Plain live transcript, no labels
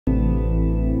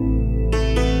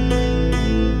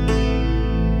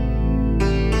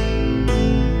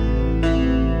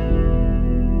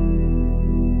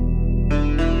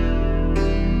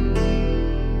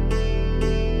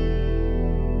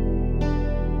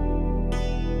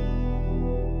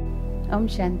Om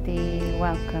Shanti,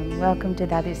 welcome to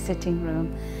Dadi's sitting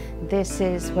room. This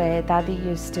is where Dadi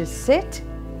used to sit,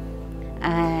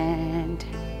 and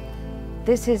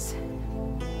this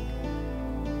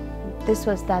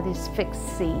was Dadi's fixed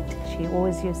seat. She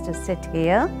always used to sit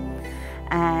here,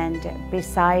 and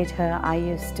beside her I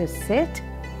used to sit,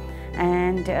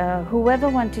 and whoever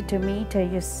wanted to meet her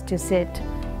used to sit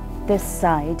this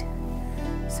side,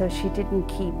 so she didn't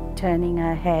keep turning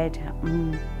her head.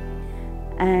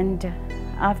 And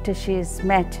after she's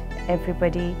met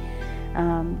everybody,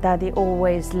 Dadi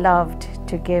always loved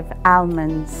to give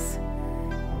almonds.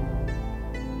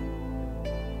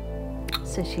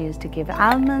 So she used to give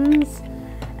almonds,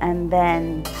 and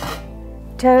then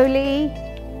toli,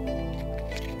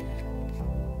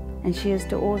 and she used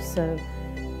to also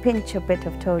pinch a bit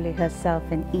of toli herself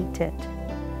and eat it.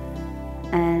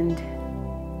 And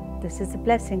this is a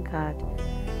blessing card.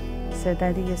 So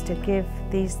Dadi used to give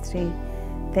these three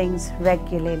things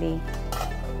regularly.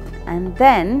 And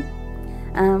then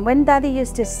when Dadi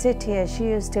used to sit here, she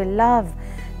used to love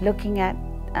looking at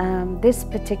this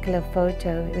particular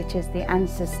photo, which is the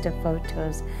ancestor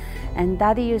photos. And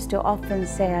Dadi used to often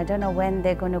say, I don't know when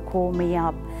they're going to call me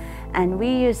up. And we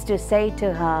used to say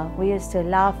to her, we used to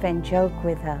laugh and joke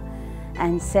with her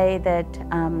and say that,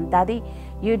 Dadi,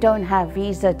 you don't have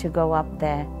visa to go up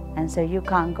there, and so you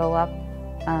can't go up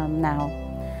now.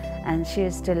 And she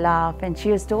used to laugh, and she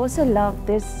used to also love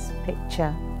this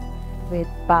picture with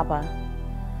Baba.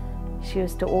 She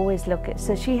used to always look at,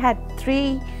 so she had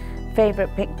three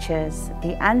favorite pictures: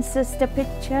 the ancestor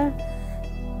picture,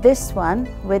 this one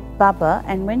with Baba,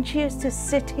 and when she used to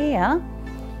sit here,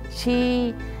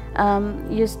 she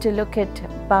used to look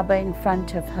at Baba in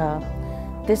front of her.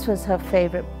 This was her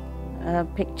favorite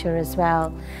picture as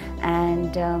well.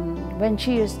 And when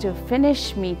she used to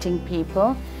finish meeting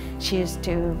people,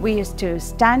 we used to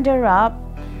stand her up,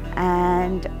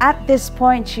 and at this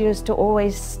point she used to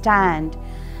always stand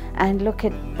and look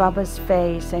at Baba's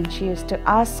face, and she used to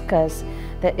ask us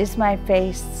that, is my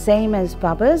face same as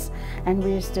Baba's? And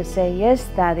we used to say, yes,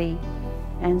 Dadi.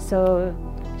 And so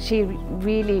she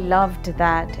really loved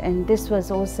that, and this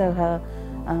was also her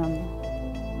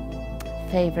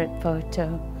favorite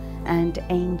photo. And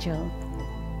angel.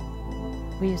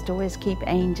 We used to always keep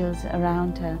angels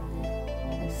around her,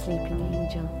 a sleeping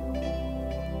angel.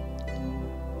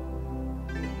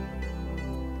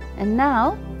 And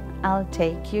now I'll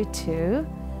take you to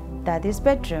Dadi's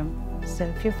bedroom. So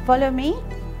if you follow me.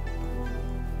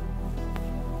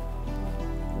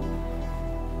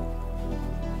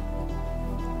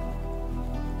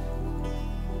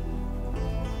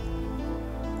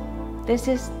 This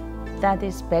is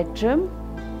Dadi's bedroom.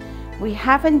 We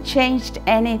haven't changed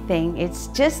anything, it's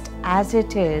just as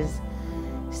it is.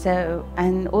 So,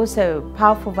 and also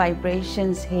powerful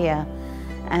vibrations here.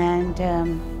 And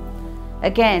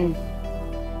again,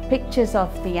 pictures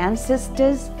of the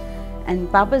ancestors,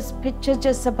 and Baba's picture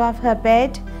just above her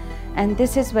bed. And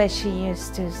this is where she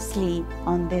used to sleep,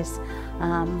 on this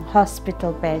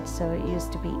hospital bed, so it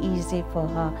used to be easy for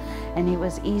her, and it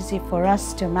was easy for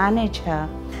us to manage her.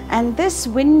 And this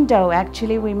window,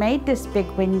 actually we made this big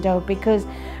window because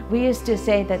we used to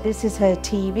say that this is her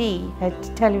TV, her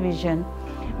television,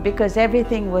 because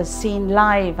everything was seen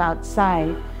live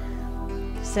outside.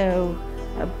 So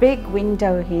a big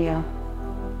window here.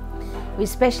 We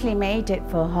specially made it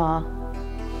for her.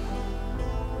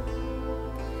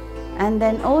 And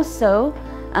then also,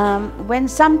 when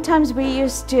sometimes we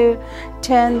used to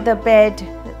turn the bed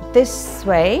this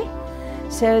way,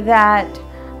 so that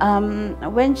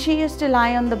when she used to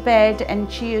lie on the bed and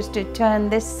she used to turn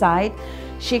this side,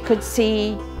 she could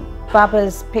see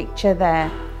Baba's picture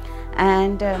there.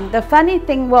 And the funny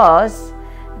thing was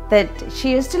that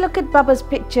she used to look at Baba's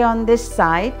picture on this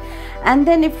side, and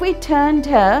then if we turned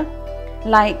her,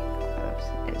 like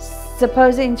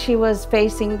supposing she was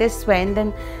facing this way, and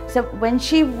then so when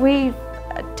we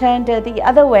turned her the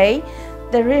other way,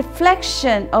 the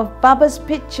reflection of Baba's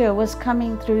picture was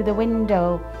coming through the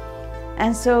window.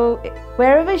 And so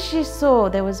wherever she saw,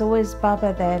 there was always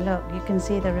Baba there. Look, you can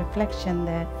see the reflection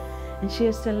there. And she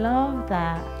used to love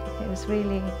that. It was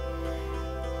really...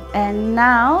 And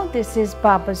now this is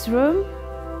Baba's room.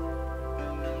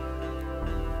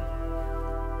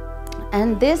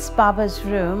 And this Baba's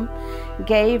room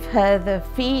gave her the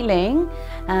feeling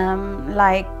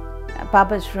like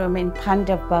Baba's room in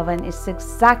Pandav Bhavan is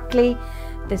exactly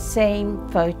the same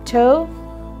photo,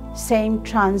 same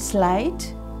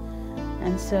translight.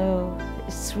 And so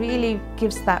it really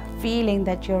gives that feeling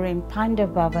that you're in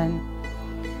Pandav Bhavan.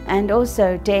 And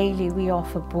also daily we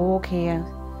offer bhog here.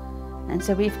 And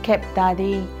so we've kept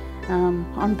Dadi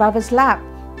on Baba's lap.